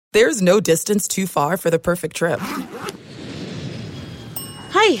There's no distance too far for the perfect trip.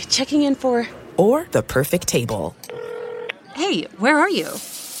 Hi, checking in for... Or the perfect table. Hey, where are you?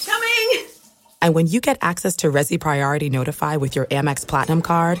 Coming! And when you get access to Resi Priority Notify with your Amex Platinum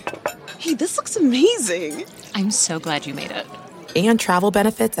card... Hey, this looks amazing. I'm so glad you made it. And travel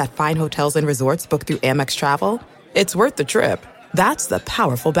benefits at fine hotels and resorts booked through Amex Travel, it's worth the trip. That's the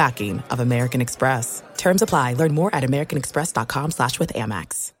powerful backing of American Express. Terms apply. Learn more at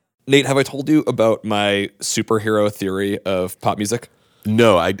americanexpress.com/withAmex. Nate, have I told you about my superhero theory of pop music?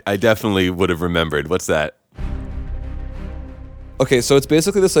 No, I definitely would have remembered. What's that? Okay, so it's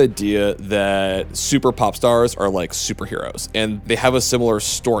basically this idea that super pop stars are like superheroes, and they have a similar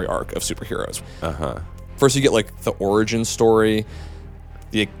story arc of superheroes. First, you get like the origin story.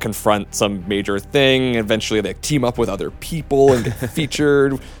 They confront some major thing. Eventually, they team up with other people and get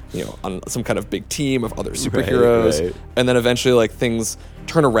featured, on some kind of big team of other superheroes. Right. And then eventually, like, things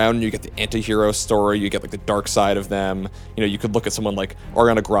turn around and you get the anti-hero story. You get like the dark side of them. You could look at someone like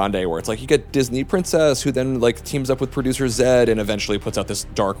Ariana Grande, where it's like you get Disney princess who then like teams up with producer Zed and eventually puts out this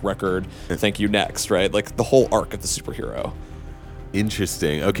dark record. Thank you, next, right? Like the whole arc of the superhero.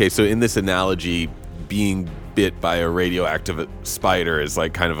 Interesting. Okay, so in this analogy, being bit by a radioactive spider is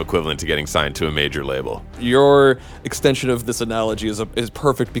like kind of equivalent to getting signed to a major label. Your extension of this analogy is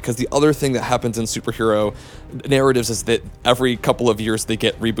perfect, because the other thing that happens in superhero narratives is that every couple of years they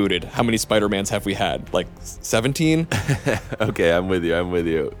get rebooted. How many Spider-Mans have we had? Like 17? Okay, I'm with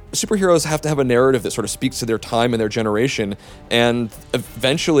you. Superheroes have to have a narrative that sort of speaks to their time and their generation, and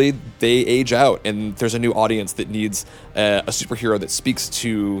eventually they age out, and there's a new audience that needs a superhero that speaks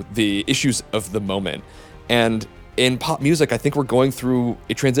to the issues of the moment. And in pop music, I think we're going through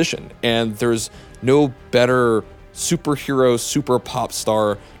a transition, and there's no better superhero, super pop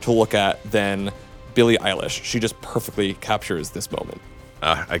star to look at than Billie Eilish. She just perfectly captures this moment.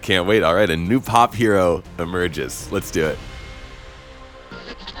 I can't wait. All right, a new pop hero emerges. Let's do it.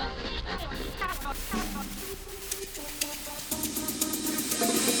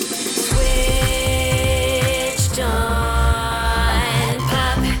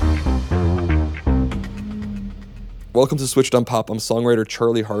 Welcome to Switched on Pop. I'm songwriter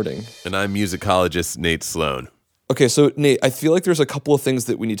Charlie Harding. And I'm musicologist Nate Sloan. Okay, so Nate, I feel like there's a couple of things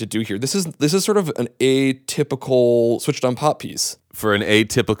that we need to do here. This is sort of an atypical Switched on Pop piece. For an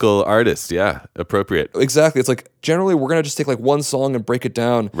atypical artist, yeah, appropriate. Exactly. It's like, generally, we're going to just take like one song and break it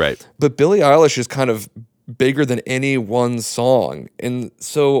down. Right. But Billie Eilish is kind of bigger than any one song. And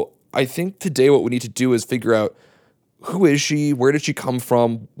so I think today what we need to do is figure out, who is she? Where did she come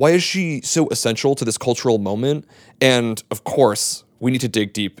from? Why is she so essential to this cultural moment? And of course, we need to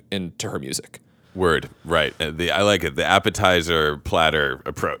dig deep into her music. Word, right. I like it. The appetizer platter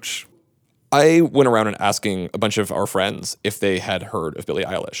approach. I went around and asking a bunch of our friends if they had heard of Billie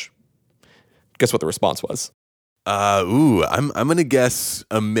Eilish. Guess what the response was? I'm gonna guess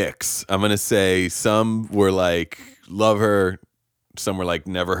a mix. I'm gonna say some were like, love her, some were like,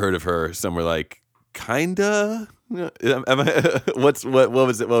 never heard of her, some were like, kinda. What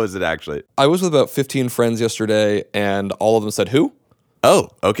was it actually? I was with about 15 friends yesterday, and all of them said, who? Oh,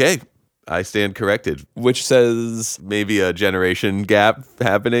 okay. I stand corrected. Which says... maybe a generation gap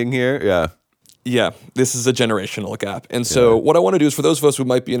happening here? Yeah. Yeah, this is a generational gap. And so what I want to do is, for those of us who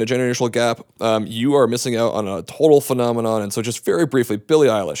might be in a generational gap, you are missing out on a total phenomenon. And so just very briefly, Billie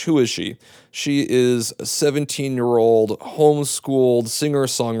Eilish, who is she? She is a 17-year-old homeschooled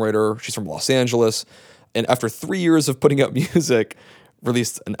singer-songwriter. She's from Los Angeles. And after 3 years of putting out music,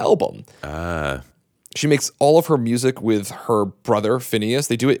 released an album. She makes all of her music with her brother, Phineas.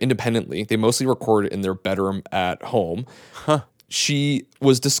 They do it independently. They mostly record in their bedroom at home. Huh. She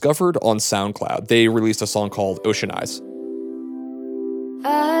was discovered on SoundCloud. They released a song called Ocean Eyes.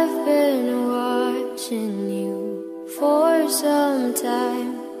 I've been watching you for some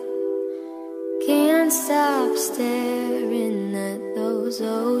time. Can't stop staring at those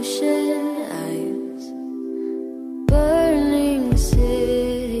ocean eyes. Burning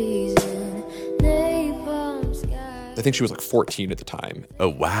cities and napalm skies. I think she was like 14 at the time. Oh,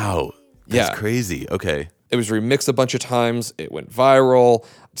 wow. That's Yeah. crazy. Okay. It was remixed a bunch of times. It went viral.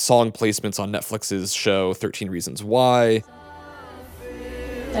 Song placements on Netflix's show 13 Reasons Why.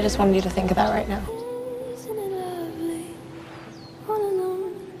 I just wanted you to think of that right now. Isn't it lovely? All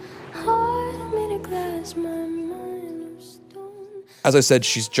alone, heart made of glass, my mind of stone. As I said,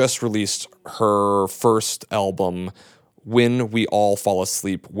 she's just released her first album, When We All Fall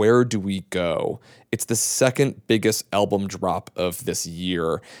Asleep, Where Do We Go? It's the second biggest album drop of this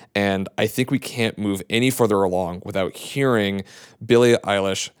year, and I think we can't move any further along without hearing Billie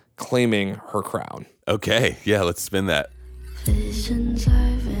Eilish claiming her crown. Okay. Yeah, let's spin that. Visions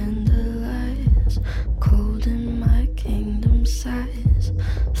I've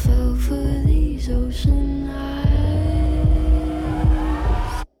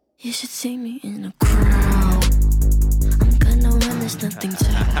You should see me in a crowd. I'm gonna run, there's nothing to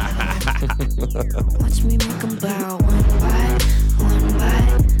watch me make them bow. One by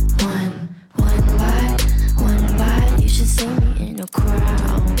one. You should see me in a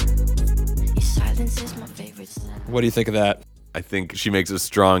crowd. Your silence is my favorite sound. What do you think of that? I think she makes a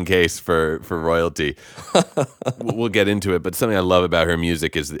strong case for royalty. We'll get into it, but something I love about her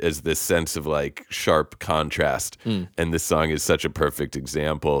music is this sense of like sharp contrast, and this song is such a perfect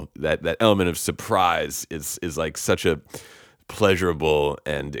example. That element of surprise is like such a pleasurable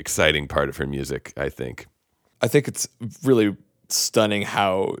and exciting part of her music, I think. I think it's really stunning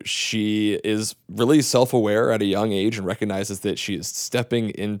how she is really self-aware at a young age and recognizes that she is stepping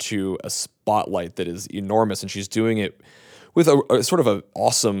into a spotlight that is enormous, and she's doing it with a sort of an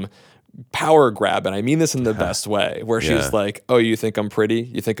awesome power grab. And I mean this in the best way, where she's like, oh, you think I'm pretty?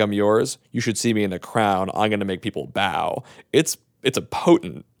 You think I'm yours? You should see me in a crown. I'm going to make people bow. It's a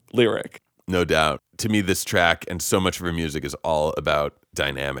potent lyric. No doubt. To me, this track and so much of her music is all about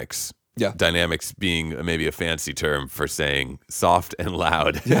dynamics. Yeah. Dynamics being maybe a fancy term for saying soft and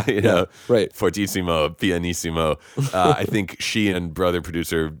loud, right. Fortissimo, pianissimo. I think she and brother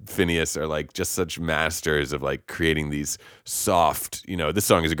producer Phineas are like just such masters of like creating these soft, this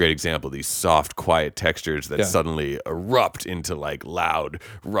song is a great example, these soft, quiet textures that suddenly erupt into like loud,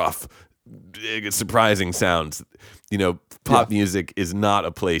 rough, surprising sounds. Pop music is not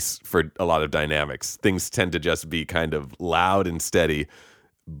a place for a lot of dynamics. Things tend to just be kind of loud and steady,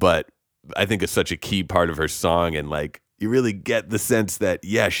 but I think it's such a key part of her song, and like you really get the sense that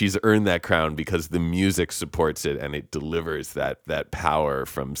she's earned that crown because the music supports it and it delivers that power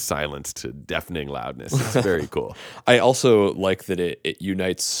from silence to deafening loudness. It's very cool. I also like that it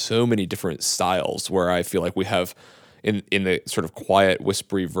unites so many different styles, where I feel like we have in the sort of quiet,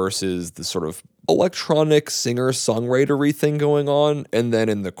 whispery verses, the sort of electronic singer-songwritery thing going on, and then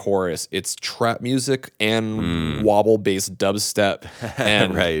in the chorus, it's trap music and wobble-based dubstep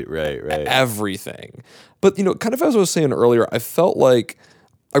and right. everything. But, kind of as I was saying earlier, I felt like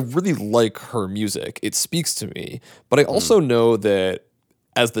I really like her music. It speaks to me, but I also know that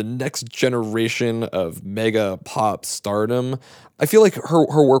as the next generation of mega pop stardom, I feel like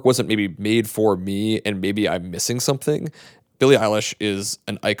her work wasn't maybe made for me, and maybe I'm missing something. Billie Eilish is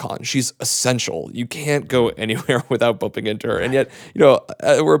an icon. She's essential. You can't go anywhere without bumping into her. And yet,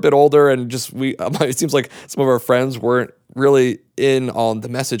 we're a bit older, and it seems like some of our friends weren't really in on the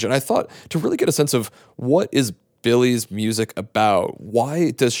message. And I thought to really get a sense of what is Billie's music about?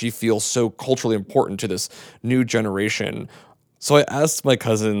 Why does she feel so culturally important to this new generation? So I asked my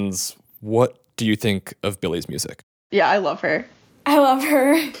cousins, what do you think of Billie's music? Yeah, I love her. I love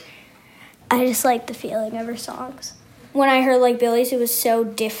her. I just like the feeling of her songs. When I heard like Billie's, it was so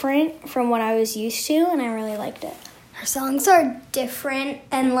different from what I was used to, and I really liked it. Her songs are different,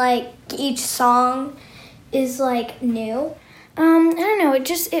 and like each song is like new. I don't know,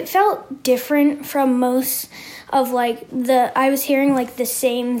 it felt different from most of like I was hearing like the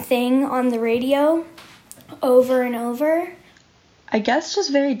same thing on the radio over and over. I guess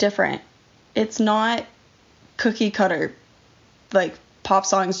just very different. It's not cookie cutter, like pop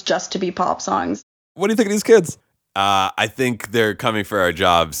songs just to be pop songs. What do you think of these kids? I think they're coming for our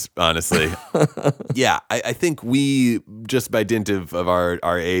jobs, honestly. I think we, just by dint of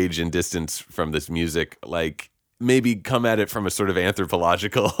our age and distance from this music, like maybe come at it from a sort of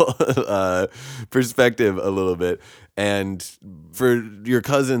anthropological perspective a little bit. And for your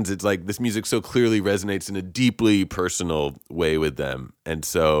cousins, it's like this music so clearly resonates in a deeply personal way with them. And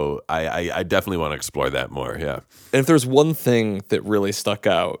so I definitely want to explore that more, yeah. And if there's one thing that really stuck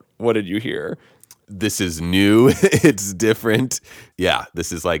out, what did you hear? This is new. It's different. Yeah,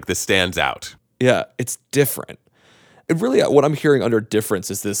 this stands out. Yeah, it's different. And really, what I'm hearing under difference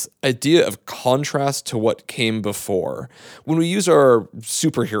is this idea of contrast to what came before. When we use our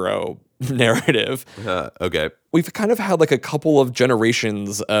superhero narrative, we've kind of had like a couple of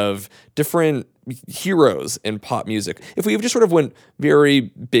generations of different heroes in pop music. If we just sort of went very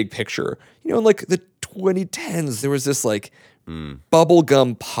big picture, in like the 2010s, there was this like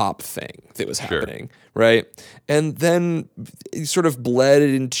bubblegum pop thing that was happening, right? And then it sort of bled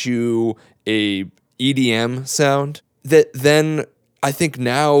into a EDM sound that then I think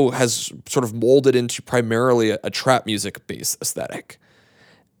now has sort of molded into primarily a trap music based aesthetic.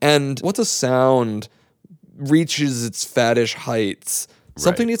 And once a sound reaches its faddish heights,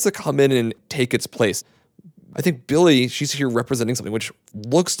 something needs to come in and take its place. I think Billie, she's here representing something which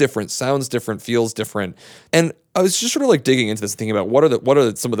looks different, sounds different, feels different. And I was just sort of like digging into this, thinking about what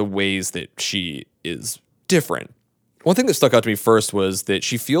are some of the ways that she is different. One thing that stuck out to me first was that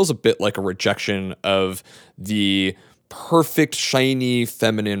she feels a bit like a rejection of the perfect, shiny,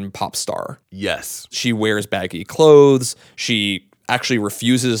 feminine pop star. Yes. She wears baggy clothes. She actually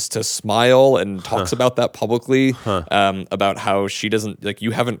refuses to smile and talks about that publicly, about how she doesn't, like,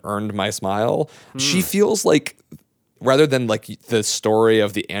 you haven't earned my smile. She feels like, rather than like the story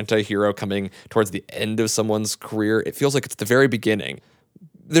of the anti-hero coming towards the end of someone's career, it feels like it's the very beginning.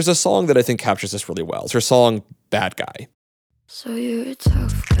 There's a song that I think captures this really well. It's her song, Bad Guy. So you're a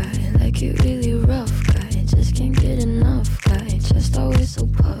tough guy, like you really rough guy. Just can't get enough guy, just always so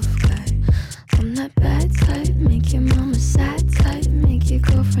puff guy. I'm that bad type, make your mama sad type, make your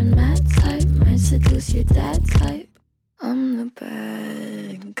girlfriend mad type, might seduce your dad type. I'm the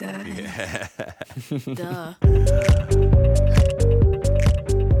bad guy. Yeah. Duh.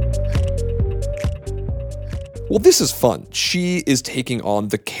 Well, this is fun. She is taking on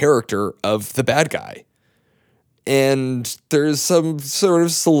the character of the bad guy. And there's some sort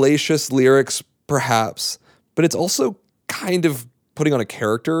of salacious lyrics, perhaps, but it's also kind of putting on a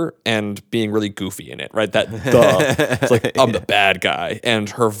character and being really goofy in it, right? That it's like, I'm the bad guy. And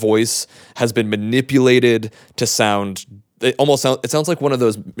her voice has been manipulated to sound, it sounds like one of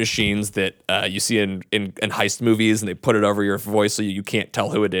those machines that you see in heist movies, and they put it over your voice so you can't tell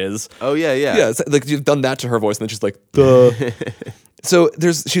who it is. Oh, yeah. Yeah, it's like you've done that to her voice, and then she's like, duh. So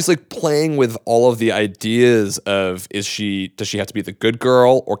she's like playing with all of the ideas of, does she have to be the good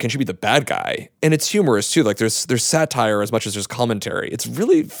girl, or can she be the bad guy? And it's humorous too. Like there's satire as much as there's commentary. It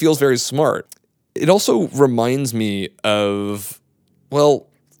really feels very smart. It also reminds me of,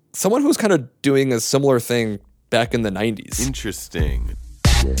 well, someone who's kind of doing a similar thing back in the 90s. Interesting.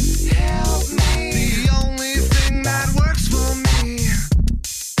 Help me, the only thing that works for me.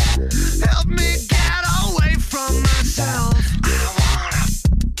 Help me get away from myself. I wanna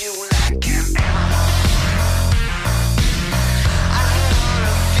feel like an animal. I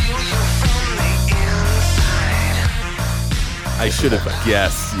wanna feel you from the inside. I should have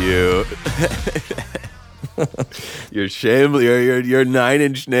guessed you. Your shameless, your 9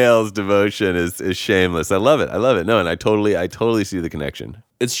 Inch Nails devotion is shameless. I love it. No, and I totally see the connection.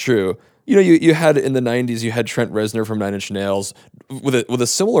 It's true. You know, you had in the 90s, you had Trent Reznor from 9 Inch Nails with a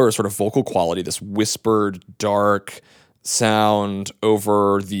similar sort of vocal quality, this whispered, dark sound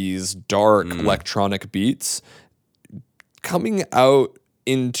over these dark electronic beats, coming out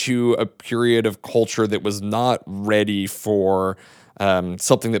into a period of culture that was not ready for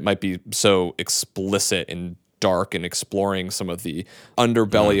something that might be so explicit and dark and exploring some of the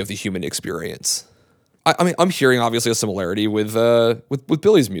underbelly of the human experience. I mean, I'm hearing obviously a similarity with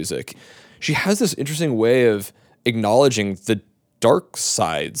Billie's music. She has this interesting way of acknowledging the dark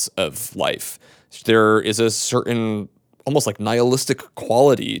sides of life. There is a certain almost like nihilistic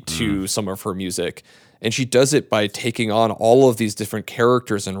quality to some of her music, and she does it by taking on all of these different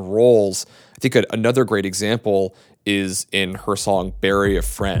characters and roles. I think another great example is in her song "Bury a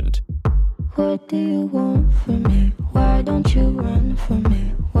Friend." What do you want from me? Why don't you run from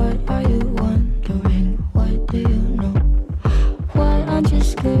me? What are you wondering? What do you know? Why aren't you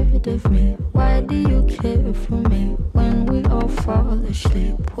scared of me? Why do you care for me? When we all fall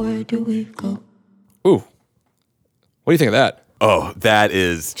asleep, where do we go? Ooh. What do you think of that? Oh, that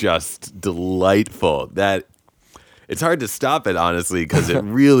is just delightful. It's hard to stop it, honestly, because it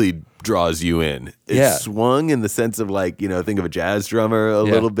really draws you in. It's swung in the sense of, like, think of a jazz drummer a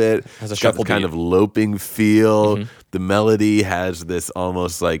little bit. Has a got shuffle this kind beat. of loping feel. The melody has this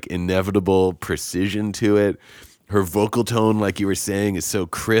almost like inevitable precision to it. Her vocal tone, like you were saying, is so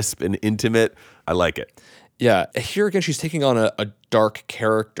crisp and intimate. I like it. Yeah. Here again, she's taking on a dark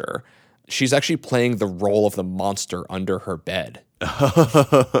character. She's actually playing the role of the monster under her bed.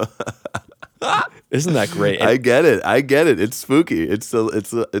 Isn't that great? I get it. It's spooky. It's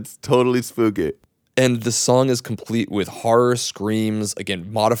totally spooky. And the song is complete with horror screams,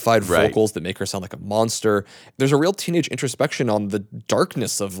 again, modified vocals that make her sound like a monster. There's a real teenage introspection on the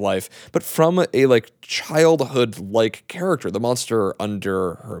darkness of life, but from a like childhood-like character, the monster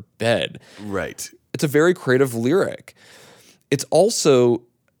under her bed. Right. It's a very creative lyric. It's also,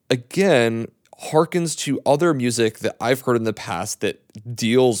 again, harkens to other music that I've heard in the past that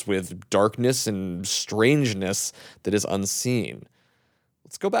deals with darkness and strangeness that is unseen.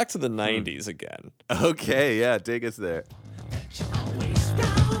 Let's go back to the 90s again. Okay, yeah, take us there.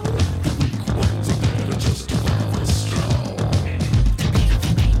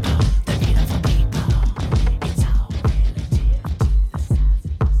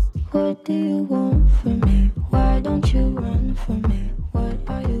 What do you want from me? Why don't you run from me? What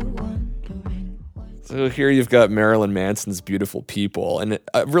are you wondering? So here you've got Marilyn Manson's Beautiful People, and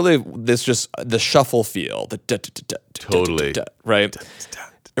really this just the shuffle feel, the Totally. right?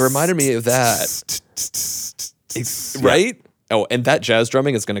 It reminded me of that. right? Oh, and that jazz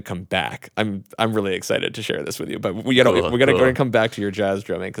drumming is going to come back. I'm really excited to share this with you. But we're gonna come back to your jazz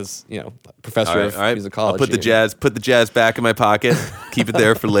drumming because professor of musicology. I'll put the jazz back in my pocket. Keep it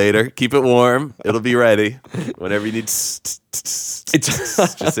there for later. Keep it warm. It'll be ready whenever you need. Just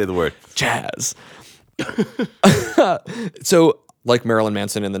say the word jazz. So, like Marilyn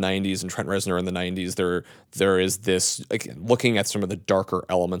Manson in the 90s and Trent Reznor in the 90s, there is this looking at some of the darker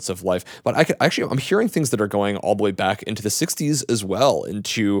elements of life. But I'm hearing things that are going all the way back into the 60s as well,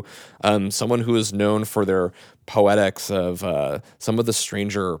 into someone who is known for their poetics of some of the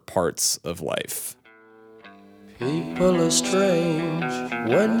stranger parts of life. People are strange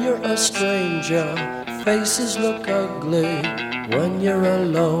when you're a stranger. Faces look ugly when you're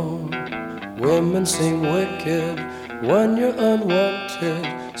alone. Women seem wicked when you're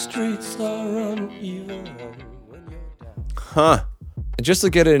unwanted. Streets are uneven when you're down. Huh. And just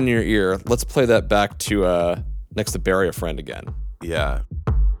to get it in your ear, let's play that back to Next to Bury a Friend again. Yeah.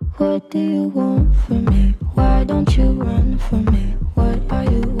 What do you want from me? Why don't you run from me? What are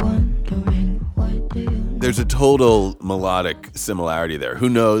you wondering? What do you know? There's a total melodic similarity there. Who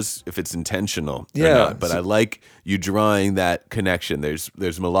knows if it's intentional or not, but I like you drawing that connection. There's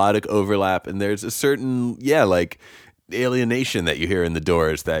melodic overlap, and there's a certain alienation that you hear in the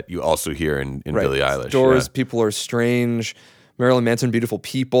Doors that you also hear in Billie Eilish. Doors, People Are Strange, Marilyn Manson, Beautiful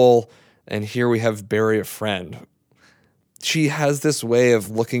People, and here we have Bury a Friend. She has this way of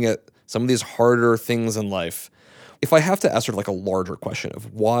looking at some of these harder things in life. If I have to ask her a larger question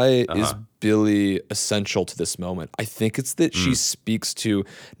of why is Billie essential to this moment, I think it's that she speaks to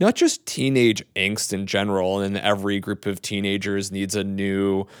not just teenage angst in general, and every group of teenagers needs a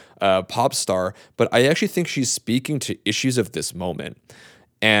new pop star, but I actually think she's speaking to issues of this moment.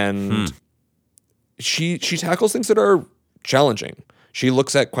 And she tackles things that are challenging. She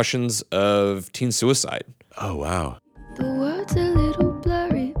looks at questions of teen suicide. Oh, wow. The words a little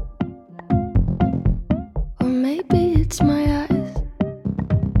blurry, or maybe it's my eyes.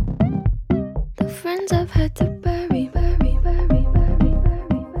 The friends I've had to bury,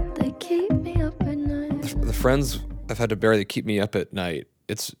 they keep me up at night. The friends I've had to bury, they keep me up at night.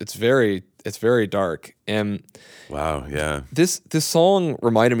 It's very dark. And wow, yeah. This song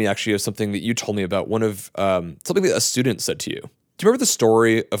reminded me actually of something that you told me about, something that a student said to you. Do you remember the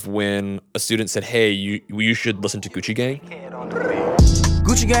story of when a student said, "Hey, you should listen to Gucci Gang"?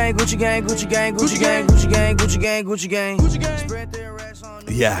 Gucci gang, Gucci gang, Gucci gang, Gucci gang, Gucci gang, Gucci gang, Gucci gang. Spread their ass on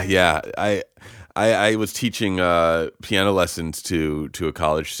the Yeah. I was teaching piano lessons to a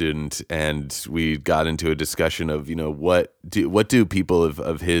college student, and we got into a discussion of what do people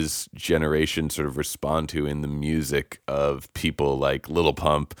of his generation sort of respond to in the music of people like Lil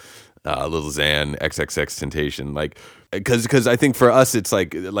Pump, Lil Xan, XXXTentacion, because I think for us it's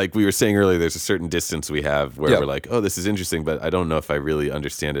like we were saying earlier, there's a certain distance we have where we're like, oh, this is interesting, but I don't know if I really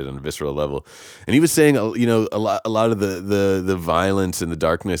understand it on a visceral level. And he was saying, a lot of the violence and the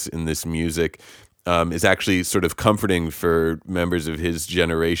darkness in this music is actually sort of comforting for members of his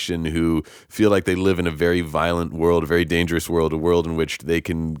generation who feel like they live in a very violent world, a very dangerous world, a world in which they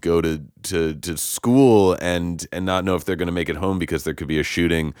can go to school and not know if they're going to make it home because there could be a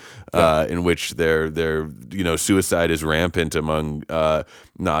shooting in which their suicide is rampant among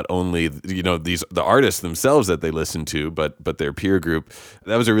not only the artists themselves that they listen to, but their peer group.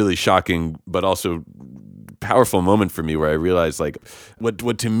 That was a really shocking but also powerful moment for me where I realized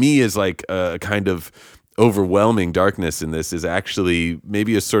what to me is a kind of overwhelming darkness in this is actually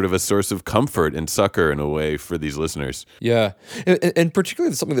maybe a sort of a source of comfort and succor in a way for these listeners. Yeah. And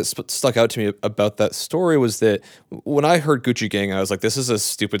particularly something that stuck out to me about that story was that when I heard Gucci Gang, I was like, this is a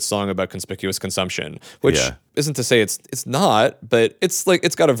stupid song about conspicuous consumption, which isn't to say it's not, but it's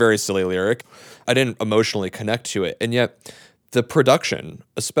got a very silly lyric. I didn't emotionally connect to it. And yet the production,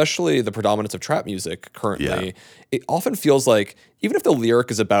 especially the predominance of trap music currently, it often feels like, even if the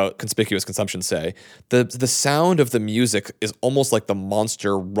lyric is about conspicuous consumption, say, the sound of the music is almost like the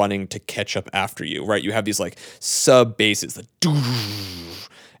monster running to catch up after you, right? You have these sub basses, the doo,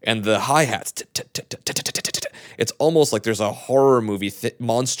 and the hi-hats. It's almost like there's a horror movie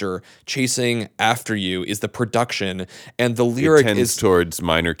monster chasing after you is the production, and the lyric tends towards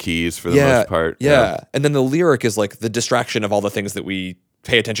minor keys for the most part. Yeah. And then the lyric is the distraction of all the things that we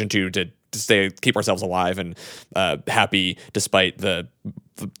pay attention to keep ourselves alive and happy despite the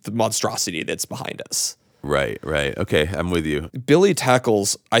monstrosity that's behind us. Right. Okay, I'm with you. Billie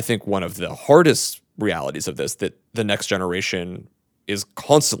tackles, I think, one of the hardest realities of this that the next generation is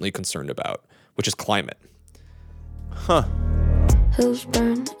constantly concerned about, which is climate. Huh. Hills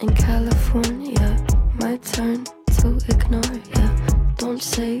burn in California. My turn to ignore ya. Don't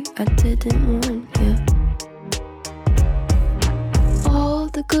say I didn't warn ya.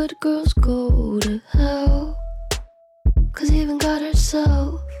 the good girls go to hell. 'Cause even God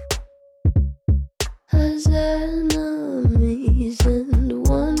herself has enemies. And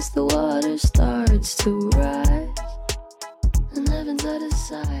once the water starts to rise and heaven's out of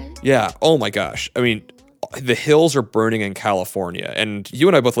sight. Yeah. Oh my gosh. I mean, the hills are burning in California, and you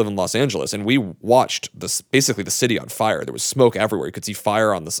and I both live in Los Angeles, and we watched basically the city on fire. There was smoke everywhere. You could see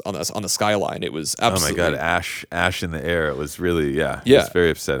fire on the skyline. It was absolutely. Oh my God, ash in the air. It was really, Yeah. It was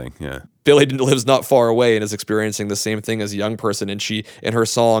very upsetting. Yeah. Billie lives not far away and is experiencing the same thing as a young person. And she, in her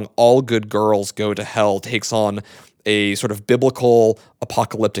song, All Good Girls Go to Hell, takes on a sort of biblical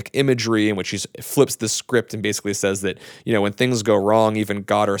apocalyptic imagery in which she flips the script and basically says that, you know, when things go wrong, even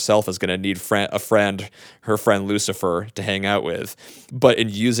God herself is going to need her friend Lucifer, to hang out with. But in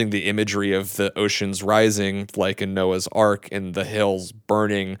using the imagery of the oceans rising, like in Noah's Ark, and the hills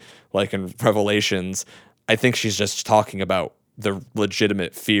burning, like in Revelations, I think she's just talking about the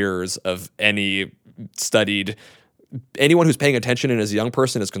legitimate fears of anyone who's paying attention and is a young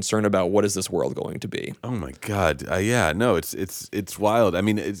person is concerned about what is this world going to be. Oh my God. Yeah, no, it's wild. I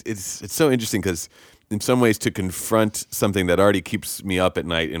mean, it's so interesting because in some ways to confront something that already keeps me up at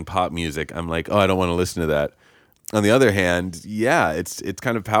night in pop music, I'm like, oh, I don't want to listen to that. On the other hand, yeah, it's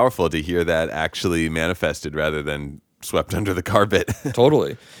kind of powerful to hear that actually manifested rather than swept under the carpet.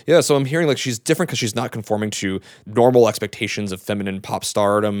 Totally. Yeah, so I'm hearing like she's different because she's not conforming to normal expectations of feminine pop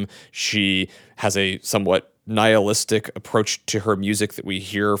stardom. She has a somewhat nihilistic approach to her music that we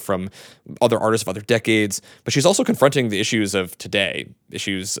hear from other artists of other decades, but she's also confronting the issues of today,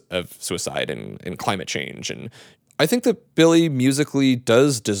 issues of suicide and climate change. And I think that Billie musically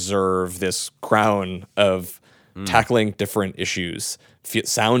does deserve this crown of tackling different issues,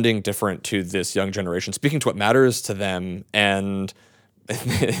 sounding different to this young generation, speaking to what matters to them, and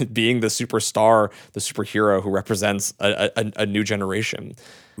being the superstar, the superhero who represents a new generation.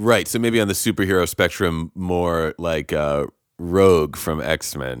 Right. So maybe on the superhero spectrum, more like Rogue from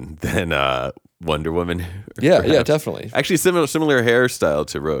X-Men than Wonder Woman. Yeah, definitely. Actually, similar hairstyle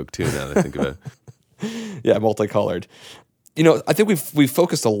to Rogue too. Now that I think of it. Yeah, multicolored. You know, I think we've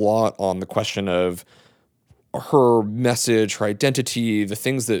focused a lot on the question of her message, her identity,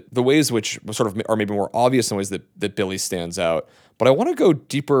 the ways which sort of are maybe more obvious in ways that Billie stands out. But I want to go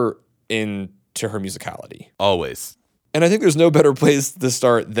deeper into her musicality. Always. And I think there's no better place to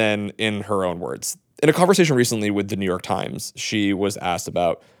start than in her own words. In a conversation recently with the New York Times, she was asked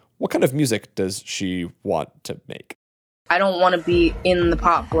about what kind of music does she want to make. I don't want to be in the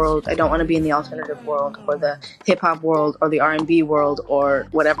pop world. I don't want to be in the alternative world or the hip-hop world or the R&B world or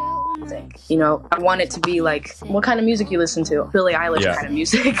whatever thing. You know, I want it to be like, what kind of music you listen to? Billie Eilish kind of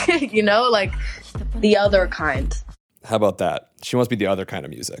music, you know, like the other kind. How about that? She wants to be the other kind of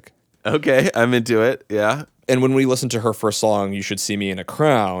music. Okay, I'm into it, yeah. And when we listened to her first song, You Should See Me in a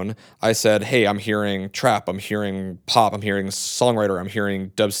Crown, I said, hey, I'm hearing trap, I'm hearing pop, I'm hearing songwriter, I'm hearing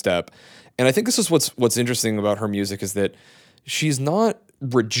dubstep. And I think this is what's interesting about her music is that she's not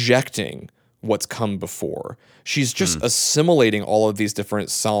rejecting what's come before. She's just assimilating all of these different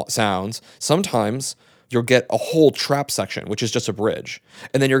sounds. Sometimes you'll get a whole trap section, which is just a bridge.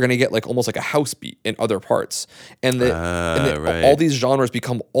 And then you're going to get like almost like a house beat in other parts. And all these genres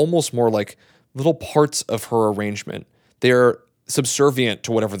become almost more like little parts of her arrangement. They're subservient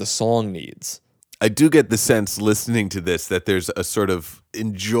to whatever the song needs. I do get the sense listening to this that there's a sort of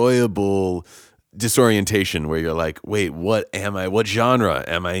enjoyable disorientation where you're like, wait, what genre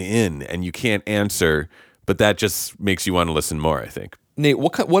am I in? And you can't answer, but that just makes you want to listen more, I think. Nate,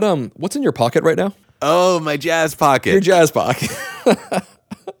 what's in your pocket right now? Oh, my jazz pocket. Your jazz pocket.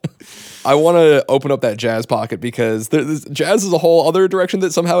 I want to open up that jazz pocket because jazz is a whole other direction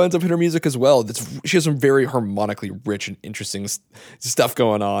that somehow ends up in her music as well. She has some very harmonically rich and interesting stuff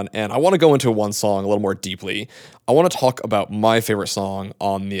going on, and I want to go into one song a little more deeply. I want to talk about my favorite song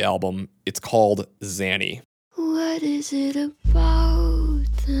on the album. It's called Zanny. What is it about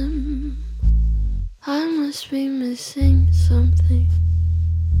them? I must be missing something.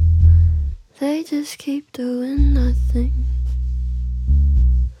 They just keep doing nothing.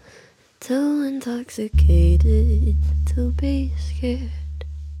 Too intoxicated to be scared.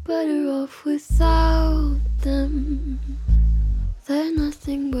 Better off without them. They're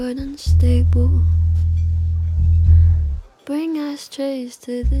nothing but unstable. Bring ashtrays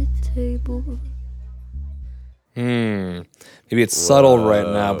to the table. Maybe it's subtle right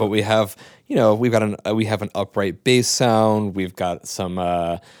now, but we have an upright bass sound. We've got some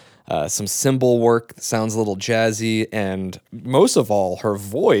cymbal work that sounds a little jazzy, and most of all, her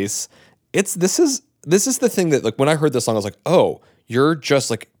voice. This is the thing that, like, when I heard this song, I was like, oh, you're just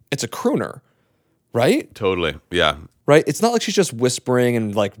like, it's a crooner. right? Totally. Yeah. Right? It's not like she's just whispering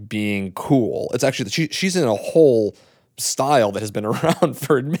and like being cool. It's actually she's in a whole style that has been around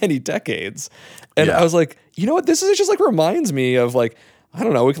for many decades. And I was like, you know what? This is just like reminds me of like, I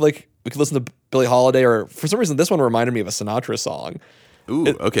don't know, we could listen to Billie Holiday, or for some reason this one reminded me of a Sinatra song. Ooh,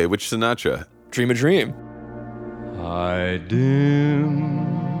 okay, which Sinatra? Dream a Dream. I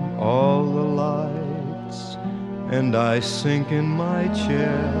dim all the lights and I sink in my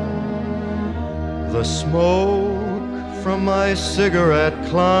chair. The smoke from my cigarette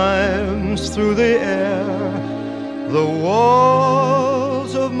climbs through the air. The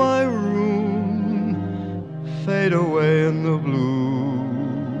walls of my room fade away in the blue,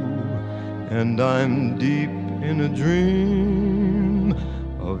 and I'm deep in a dream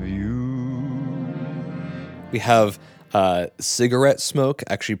of you. We have cigarette smoke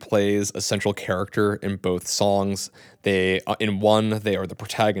actually plays a central character in both songs. In one, they are the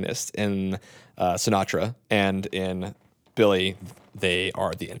protagonist. In Sinatra and in Billie, they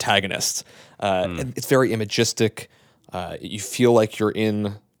are the antagonists. And it's very imagistic. You feel like you're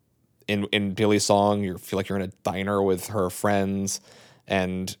in Billie's song, you feel like you're in a diner with her friends.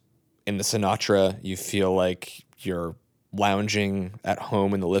 And in the Sinatra, you feel like you're lounging at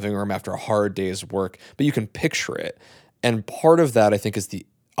home in the living room after a hard day's work, but you can picture it. And part of that, I think, is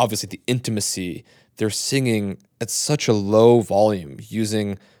obviously the intimacy. They're singing at such a low volume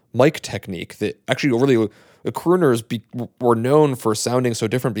using mic technique that actually really the crooners were known for sounding so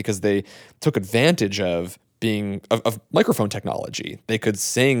different because they took advantage of microphone technology. They could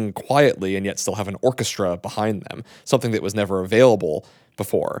sing quietly and yet still have an orchestra behind them, something that was never available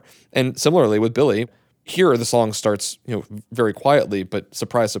before. And similarly with Billie, here the song starts, very quietly, but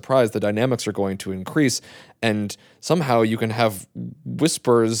surprise, surprise, the dynamics are going to increase, and somehow you can have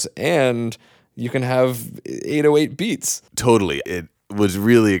whispers and you can have 808 beats. Totally. It was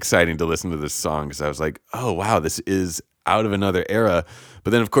really exciting to listen to this song because I was like, oh wow, this is out of another era.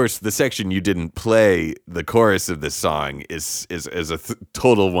 But then, of course, the section you didn't play, the chorus of this song is a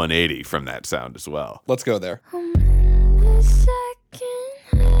total 180 from that sound as well. Let's go there.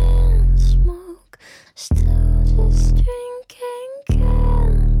 Still just drinking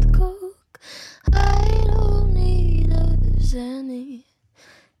canned Coke. I don't need a Zenny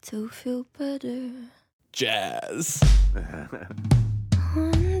to feel better. Jazz.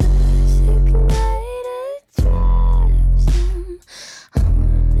 On designated drives them.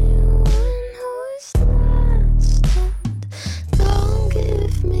 I'm the one who's not stunned. Don't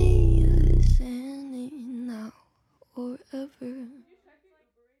give me a Zenny now or ever.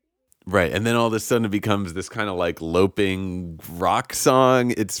 Right, and then all of a sudden it becomes this kind of like loping rock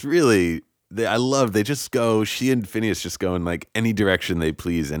song. It's really, they just go, she and Phineas just go in like any direction they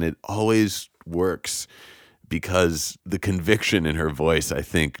please, and it always works because the conviction in her voice, I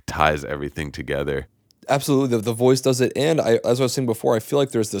think, ties everything together. Absolutely, the voice does it, and as I was saying before, I feel like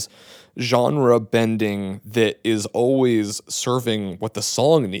there's this genre bending that is always serving what the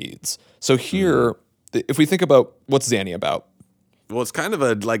song needs. So here, if we think about what's Zanny about, well, it's kind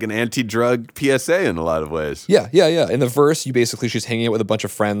of like an anti-drug PSA in a lot of ways. Yeah. In the verse, she's hanging out with a bunch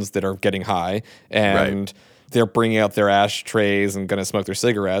of friends that are getting high, and they're bringing out their ashtrays and going to smoke their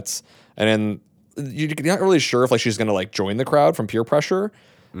cigarettes. And then you're not really sure if she's going to join the crowd from peer pressure.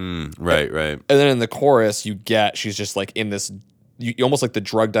 Right. And then in the chorus, she's just in this, almost like the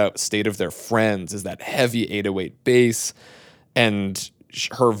drugged out state of their friends is that heavy 808 bass, and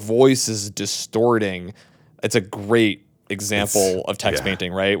her voice is distorting. It's a great example of text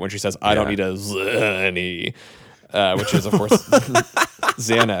painting, right? When she says, I don't need a Zenny, which is, of course,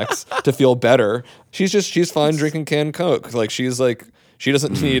 Xanax, to feel better. She's fine drinking canned Coke. She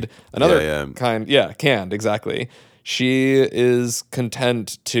doesn't need another kind. Yeah, canned, exactly. She is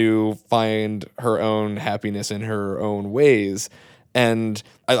content to find her own happiness in her own ways. And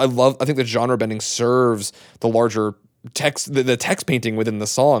I think the genre bending serves the larger text, the text painting within the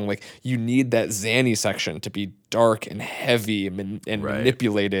song. You need that Zanny section to be dark and heavy and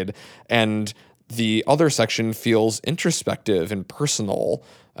manipulated, and the other section feels introspective and personal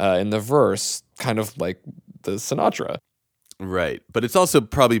in the verse, kind of like the Sinatra. Right, but it's also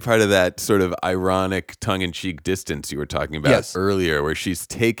probably part of that sort of ironic tongue-in-cheek distance you were talking about earlier, where she's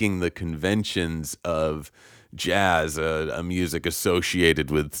taking the conventions of jazz, a music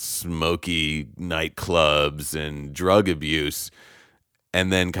associated with smoky nightclubs and drug abuse,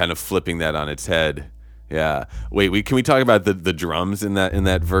 and then kind of flipping that on its head. Yeah. Wait, can we talk about the drums in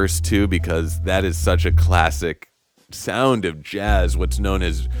that verse too? Because that is such a classic sound of jazz, what's known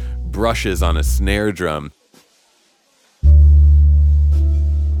as brushes on a snare drum.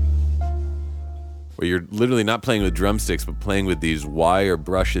 where you're literally not playing with drumsticks, but playing with these wire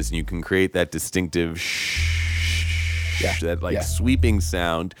brushes, and you can create that distinctive sweeping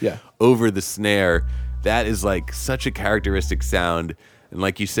sound over the snare. That is like such a characteristic sound. And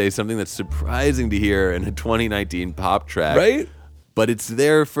like you say, something that's surprising to hear in a 2019 pop track. Right? But it's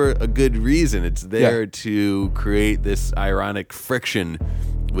there for a good reason. It's there to create this ironic friction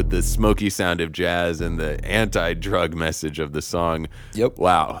with the smoky sound of jazz and the anti-drug message of the song. Yep.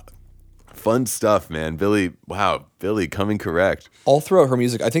 Wow. Fun stuff, man. Billy coming correct. All throughout her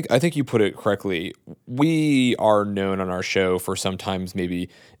music, I think you put it correctly. We are known on our show for sometimes maybe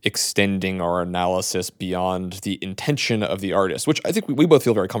extending our analysis beyond the intention of the artist, which I think we both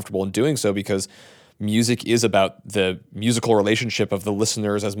feel very comfortable in doing so because music is about the musical relationship of the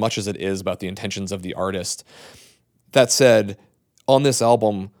listeners as much as it is about the intentions of the artist. That said, on this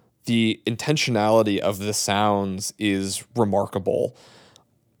album, the intentionality of the sounds is remarkable.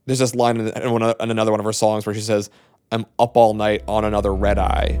 There's this line in another one of her songs where she says, "I'm up all night on another red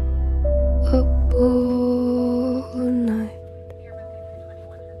eye." Up all night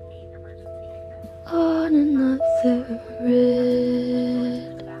on another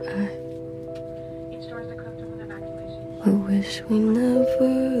red eye. I wish we never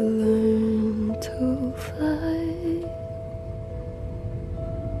learned to fly.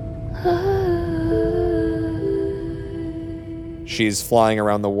 She's flying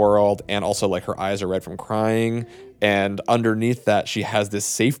around the world, and also like her eyes are red from crying. And underneath that, she has this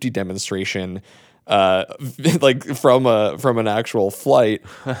safety demonstration, like from an actual flight,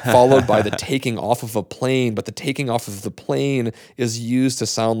 followed by the taking off of a plane. But the taking off of the plane is used to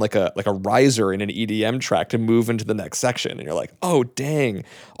sound like a riser in an EDM track to move into the next section. And you're like, oh dang!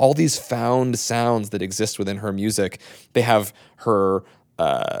 All these found sounds that exist within her music. They have her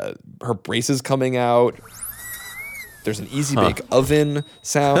braces coming out. There's an easy bake oven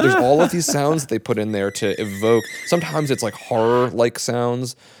sound. There's all of these sounds that they put in there to evoke. Sometimes it's like horror-like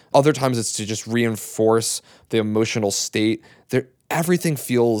sounds. Other times it's to just reinforce the emotional state. Everything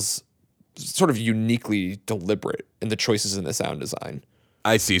feels sort of uniquely deliberate in the choices in the sound design.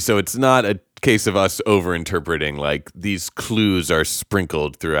 I see. So it's not a case of us over-interpreting. Like, these clues are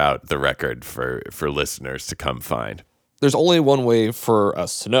sprinkled throughout the record for listeners to come find. There's only one way for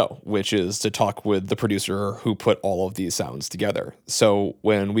us to know, which is to talk with the producer who put all of these sounds together. So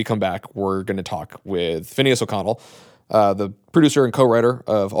when we come back, we're going to talk with Phineas O'Connell, the producer and co-writer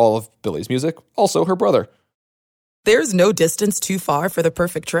of all of Billy's music, also her brother. There's no distance too far for the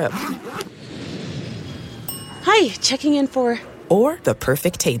perfect trip. Hi, checking in for... Or the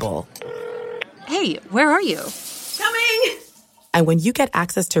perfect table. Hey, where are you? Coming! And when you get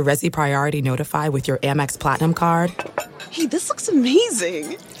access to Resi Priority Notify with your Amex Platinum card... Hey, this looks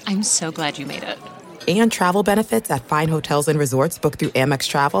amazing. I'm so glad you made it. And travel benefits at fine hotels and resorts booked through Amex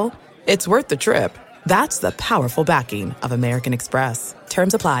Travel, it's worth the trip. That's the powerful backing of American Express.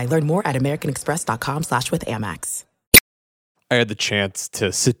 Terms apply. Learn more at americanexpress.com/withAmex. I had the chance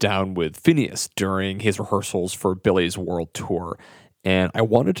to sit down with Phineas during his rehearsals for Billy's world tour, and I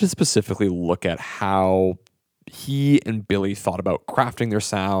wanted to specifically look at how he and Billy thought about crafting their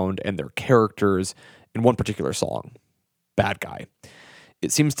sound and their characters in one particular song, Bad Guy.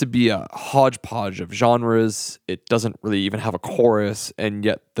 It seems to be a hodgepodge of genres. It doesn't really even have a chorus, and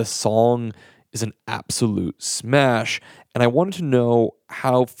yet the song is an absolute smash. And I wanted to know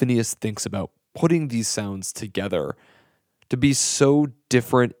how Phineas thinks about putting these sounds together to be so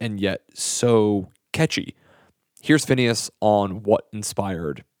different and yet so catchy. Here's Phineas on what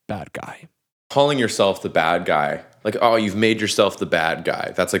inspired Bad Guy. Calling yourself the bad guy, like, oh, you've made yourself the bad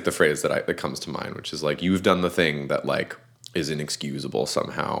guy. That's like the phrase that comes to mind, which is like, you've done the thing that like is inexcusable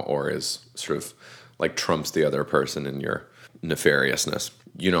somehow, or is sort of like trumps the other person in your nefariousness.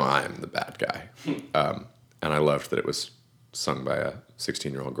 You know, I am the bad guy. And I loved that it was sung by a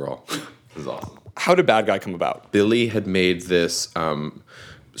 16-year-old girl. It was awesome. How did Bad Guy come about? Billy had made this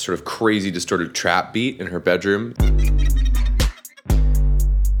sort of crazy distorted trap beat in her bedroom.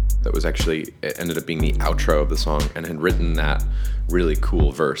 That was actually, it ended up being the outro of the song, and had written that really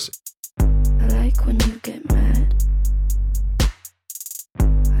cool verse. I like when you get mad.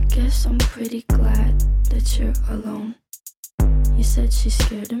 I guess I'm pretty glad that you're alone. You said she's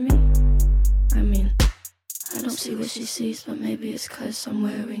scared of me? I mean, I don't see what she sees, but maybe it's 'cause I'm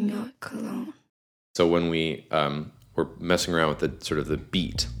wearing your cologne. So when we were messing around with the sort of the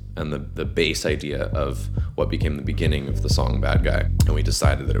beat and the bass idea of what became the beginning of the song Bad Guy, and we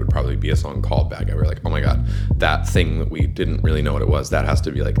decided that it would probably be a song called Bad Guy, we were like, oh my God, that thing that we didn't really know what it was, that has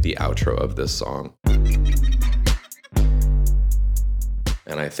to be like the outro of this song.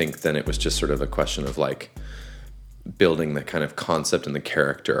 And I think then it was just sort of a question of like building the kind of concept and the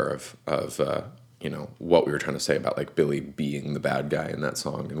character you know, what we were trying to say about like Billy being the bad guy in that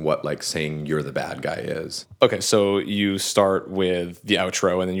song and what like saying you're the bad guy is. Okay, so you start with the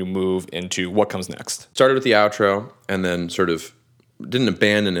outro and then you move into what comes next. Started with the outro and then sort of didn't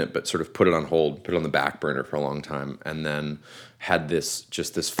abandon it, but sort of put it on hold, put it on the back burner for a long time, and then had this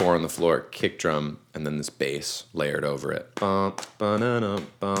 4 on the floor kick drum and then this bass layered over it.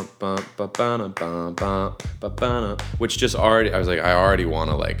 Which just already, I was like, I already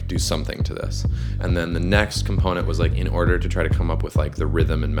want to like do something to this. And then the next component was like, in order to try to come up with like the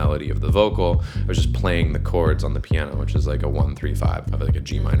rhythm and melody of the vocal, I was just playing the chords on the piano, which is like a 1, 3, 5, of like a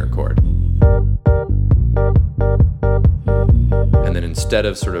G minor chord. And then instead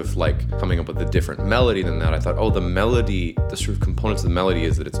of sort of like coming up with a different melody than that, I thought, oh, the melody, the sort of components of the melody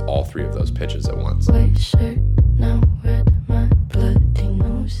is that it's all 3 of those pitches at once. It's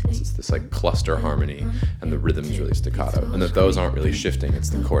this like cluster harmony and the rhythm's really staccato. And that those aren't really shifting, it's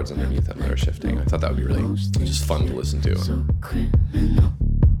the chords underneath them that are shifting. I thought that would be really just fun to listen to.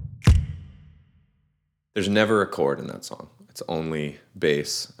 There's never a chord in that song. It's only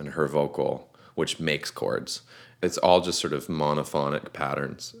bass and her vocal, which makes chords. It's all just sort of monophonic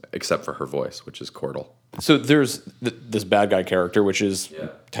patterns, except for her voice, which is chordal. So there's this bad guy character, which is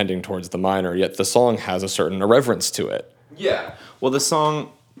tending towards the minor, yet the song has a certain irreverence to it. Yeah. Well, the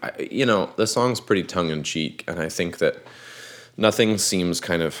song, you know, the song's pretty tongue-in-cheek, and I think that nothing seems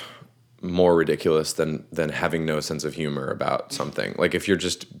kind of more ridiculous than having no sense of humor about something. Like if you're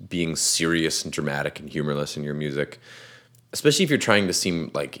just being serious and dramatic and humorless in your music, especially if you're trying to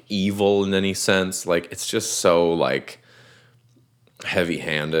seem like evil in any sense, like it's just so like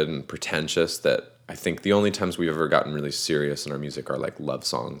heavy-handed and pretentious that I think the only times we've ever gotten really serious in our music are like love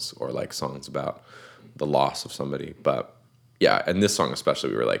songs or like songs about the loss of somebody. But yeah, and this song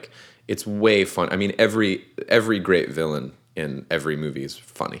especially, we were like, it's way fun. I mean, every great villain in every movie is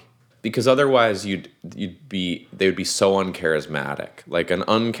funny. Because otherwise they would be so uncharismatic. Like an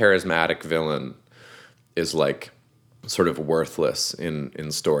uncharismatic villain is like sort of worthless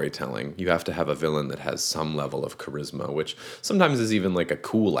in storytelling. You have to have a villain that has some level of charisma, which sometimes is even like a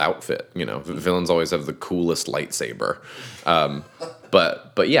cool outfit. You know, villains always have the coolest lightsaber.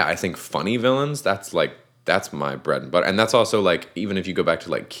 But yeah, I think funny villains, that's my bread and butter. And that's also like, even if you go back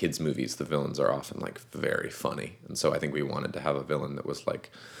to like kids movies, the villains are often like very funny. And so I think we wanted to have a villain that was like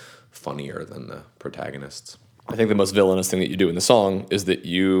funnier than the protagonists. I think the most villainous thing that you do in the song is that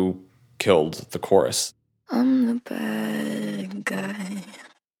you killed the chorus. I'm the bad guy.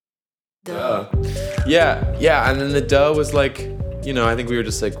 Duh. Yeah, and then the duh was like, you know, I think we were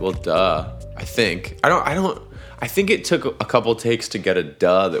just like, well, duh. I think it took a couple takes to get a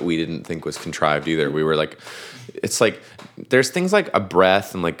duh that we didn't think was contrived either. We were like, it's like there's things like a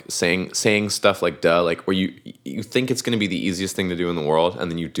breath and like saying stuff like duh, like where you think it's going to be the easiest thing to do in the world, and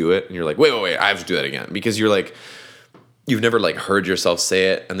then you do it and you're like, wait, I have to do that again, because you're like, you've never like heard yourself say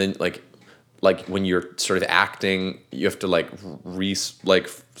it, and then like when you're sort of acting, you have to like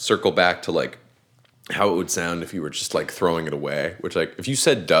circle back to like how it would sound if you were just like throwing it away. Which like if you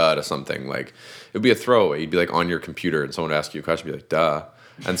said duh to something, like it would be a throwaway. You'd be like on your computer and someone would ask you a question, you'd be like duh.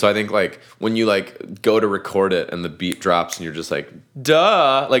 And so I think like when you like go to record it and the beat drops and you're just like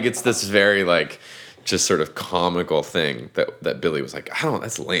duh, like it's this very like just sort of comical thing that Billy was like,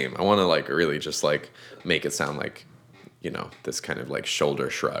 that's lame. I want to like really just like make it sound like, you know, this kind of like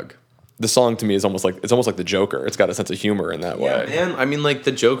shoulder shrug. The song to me is almost like the Joker. It's got a sense of humor in that way. Man, I mean, like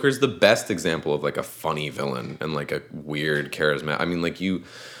the Joker's the best example of like a funny villain and like a weird charisma. I mean, like you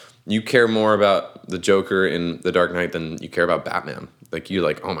care more about the Joker in The Dark Knight than you care about Batman. Like you're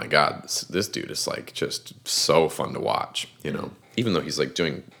like, oh my God, this dude is like just so fun to watch. You know, even though he's like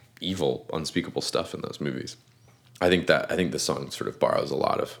doing evil, unspeakable stuff in those movies. I think the song sort of borrows a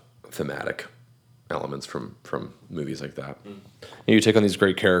lot of thematic elements from movies like that. You take on these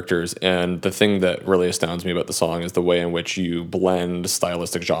great characters, and the thing that really astounds me about the song is the way in which you blend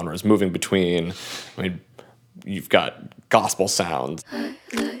stylistic genres, moving between, I mean, you've got gospel sounds,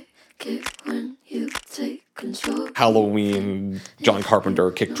 Halloween, John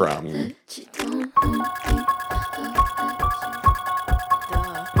Carpenter kick drum.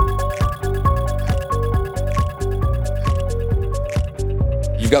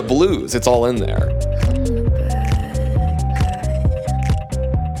 You've got blues, it's all in there.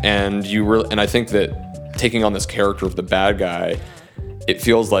 And I think that taking on this character of the bad guy, it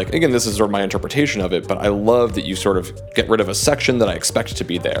feels like, again, this is sort of my interpretation of it, but I love that you sort of get rid of a section that I expect to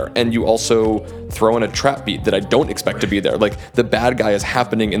be there. And you also throw in a trap beat that I don't expect to be there. Like the bad guy is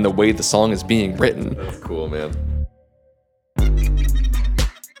happening in the way the song is being written. That's cool, man.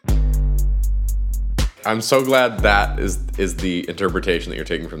 I'm so glad that is the interpretation that you're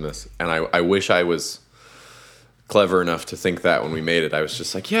taking from this. And I wish I was clever enough to think that when we made it. I was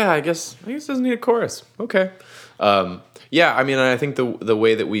just like, yeah, I guess it doesn't need a chorus. Okay. Yeah, I mean, I think the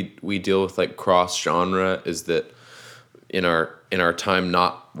way that we deal with like cross genre is that in our time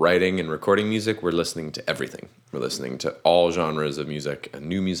not writing and recording music, we're listening to everything. We're listening to all genres of music and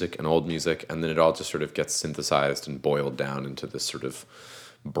new music and old music, and then it all just sort of gets synthesized and boiled down into this sort of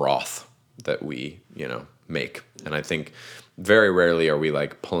broth that we, make. And I think very rarely are we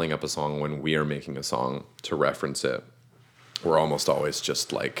like pulling up a song when we are making a song to reference it. We're almost always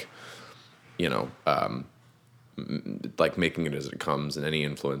just like, like making it as it comes, and any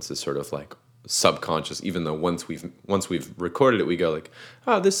influence is sort of like subconscious, even though once we've recorded it, we go like,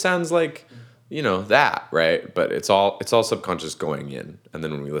 oh, this sounds like, that, right? But it's all subconscious going in. And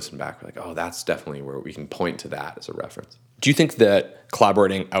then when we listen back, we're like, oh, that's definitely where we can point to that as a reference. Do you think that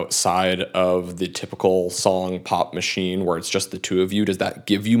collaborating outside of the typical song pop machine where it's just the two of you, does that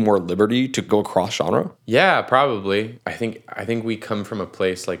give you more liberty to go across genre? Yeah, probably. I think we come from a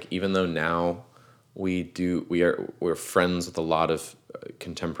place like, even though now we're friends with a lot of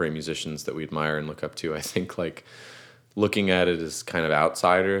contemporary musicians that we admire and look up to, I think like looking at it as kind of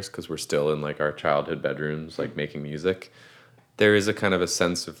outsiders, because we're still in like our childhood bedrooms, like making music, there is a kind of a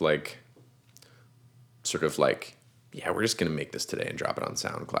sense of like, sort of like, yeah, we're just going to make this today and drop it on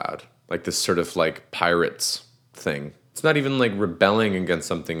SoundCloud. Like this sort of like pirates thing. It's not even like rebelling against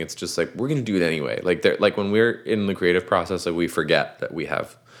something. It's just like, we're going to do it anyway. Like when we're in the creative process, like we forget that we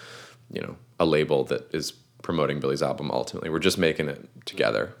have, a label that is promoting Billy's album. Ultimately, we're just making it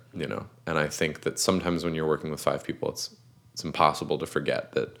together, and I think that sometimes when you're working with 5 people, it's impossible to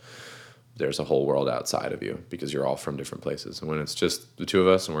forget that there's a whole world outside of you, because you're all from different places. And when it's just the two of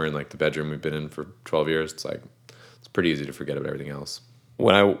us and we're in like the bedroom we've been in for 12 years, it's like, it's pretty easy to forget about everything else.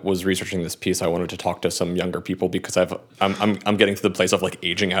 When I was researching this piece, I wanted to talk to some younger people, because I'm getting to the place of like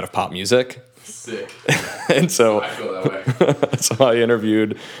aging out of pop music. Sick. And so I feel that way. So I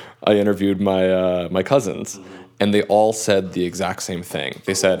interviewed my cousins, and they all said the exact same thing.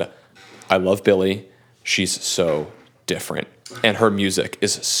 They said, I love Billie. She's so different, and her music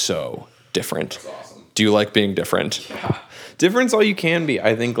is so different. That's awesome. Do you like being different? Yeah. Different's all you can be.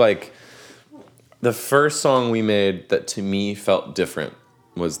 I think like the first song we made that to me felt different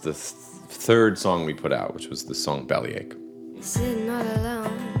was the third song we put out, which was the song Bellyache. Sitting all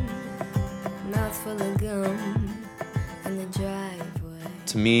alone, mouth full of gum in the driveway.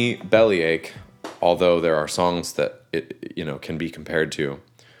 To me, Bellyache, although there are songs that it can be compared to,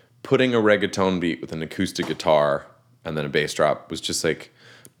 putting a reggaeton beat with an acoustic guitar and then a bass drop was just like,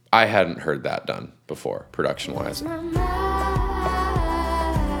 I hadn't heard that done before, production-wise.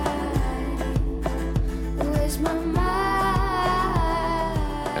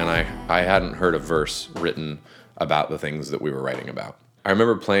 And I hadn't heard a verse written about the things that we were writing about. I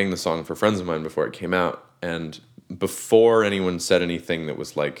remember playing the song for friends of mine before it came out, and before anyone said anything that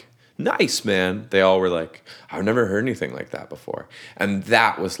was like, nice, man, they all were like, I've never heard anything like that before. And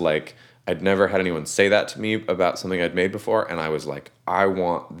that was like, I'd never had anyone say that to me about something I'd made before, and I was like, I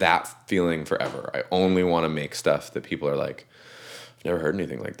want that feeling forever. I only want to make stuff that people are like, I've never heard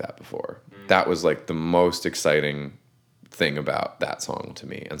anything like that before. That was like the most exciting thing about that song to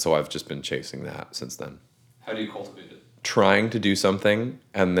me. And so I've just been chasing that since then. How do you cultivate it? Trying to do something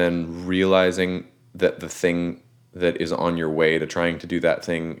and then realizing that the thing that is on your way to trying to do that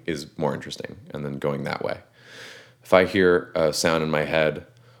thing is more interesting, and then going that way. If I hear a sound in my head,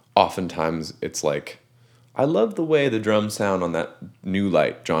 oftentimes it's like, I love the way the drums sound on that New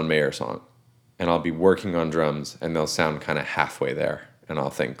Light John Mayer song. And I'll be working on drums and they'll sound kind of halfway there. And I'll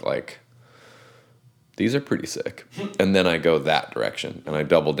think like, these are pretty sick. And then I go that direction and I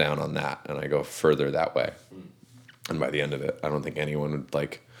double down on that and I go further that way. And by the end of it, I don't think anyone would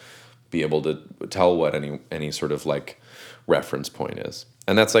like be able to tell what any sort of like reference point is.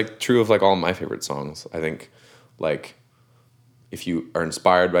 And that's like true of like all my favorite songs. I think like if you are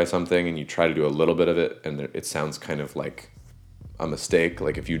inspired by something and you try to do a little bit of it and it sounds kind of like a mistake,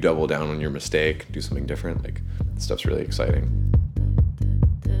 like if you double down on your mistake, do something different, like stuff's really exciting.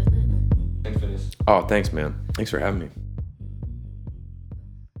 Oh, thanks, man. Thanks for having me.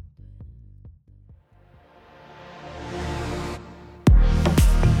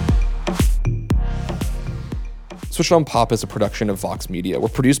 Switched On Pop is a production of Vox Media. We're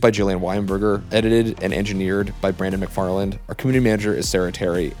produced by Jillian Weinberger, edited and engineered by Brandon McFarland. Our community manager is Sarah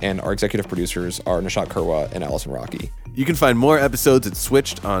Terry, and our executive producers are Nishat Kurwa and Allison Rocky. You can find more episodes at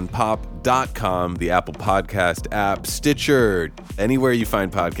switchedonpop.com, the Apple Podcast app, Stitcher, anywhere you find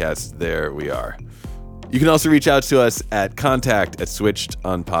podcasts, there we are. You can also reach out to us at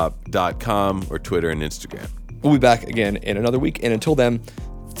contact@switchedonpop.com or Twitter and Instagram. We'll be back again in another week. And until then,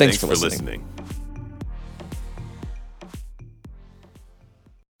 thanks for listening.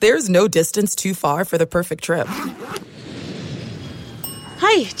 There's no distance too far for the perfect trip.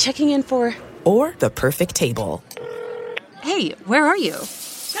 Hi, checking in for... Or the perfect table. Hey, where are you?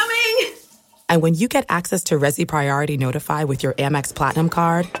 Coming! And when you get access to Resi Priority Notify with your Amex Platinum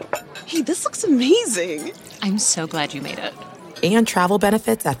card... Hey, this looks amazing. I'm so glad you made it. And travel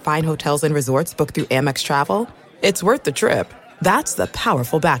benefits at fine hotels and resorts booked through Amex Travel, it's worth the trip. That's the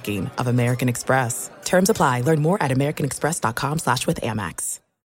powerful backing of American Express. Terms apply. Learn more at americanexpress.com/withAmex.